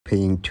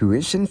Paying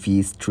tuition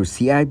fees through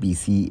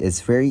CIBC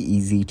is very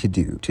easy to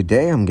do.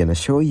 Today I'm going to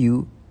show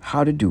you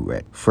how to do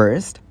it.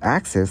 First,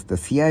 access the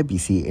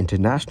CIBC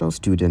International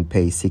Student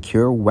Pay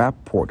Secure Web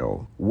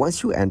Portal.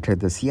 Once you enter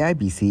the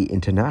CIBC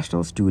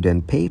International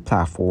Student Pay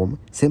platform,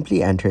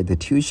 simply enter the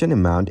tuition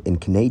amount in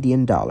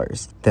Canadian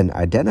dollars. Then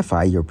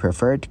identify your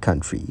preferred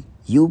country.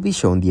 You'll be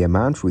shown the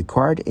amount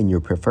required in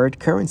your preferred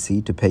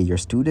currency to pay your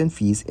student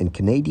fees in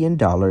Canadian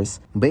dollars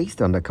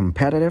based on the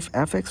competitive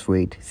FX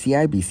rate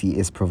CIBC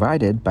is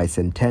provided by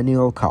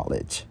Centennial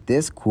College.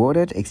 This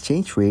quoted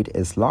exchange rate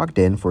is locked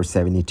in for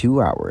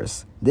 72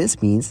 hours.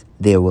 This means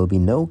there will be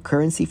no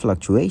currency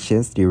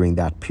fluctuations during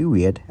that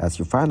period as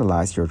you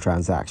finalize your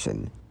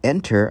transaction.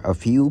 Enter a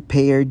few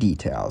payer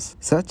details,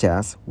 such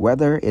as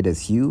whether it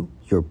is you,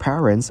 your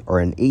parents, or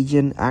an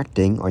agent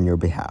acting on your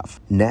behalf.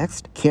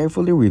 Next,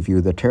 carefully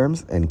review the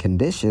terms and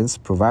conditions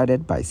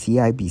provided by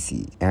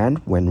CIBC, and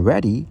when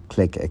ready,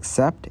 click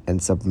Accept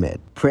and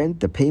Submit. Print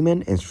the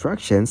payment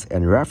instructions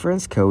and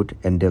reference code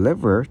and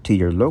deliver to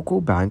your local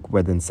bank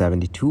within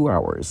 72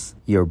 hours.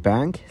 Your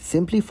bank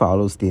simply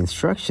follows the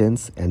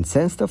instructions and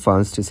sends the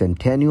funds to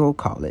Centennial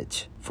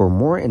College. For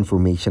more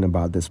information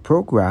about this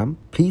program,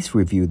 please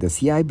review the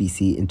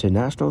CIBC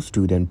International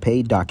Student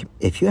Pay document.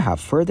 If you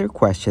have further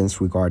questions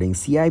regarding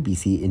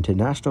CIBC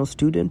International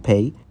Student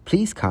Pay,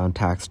 please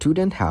contact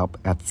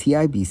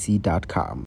studenthelp@cibc.com.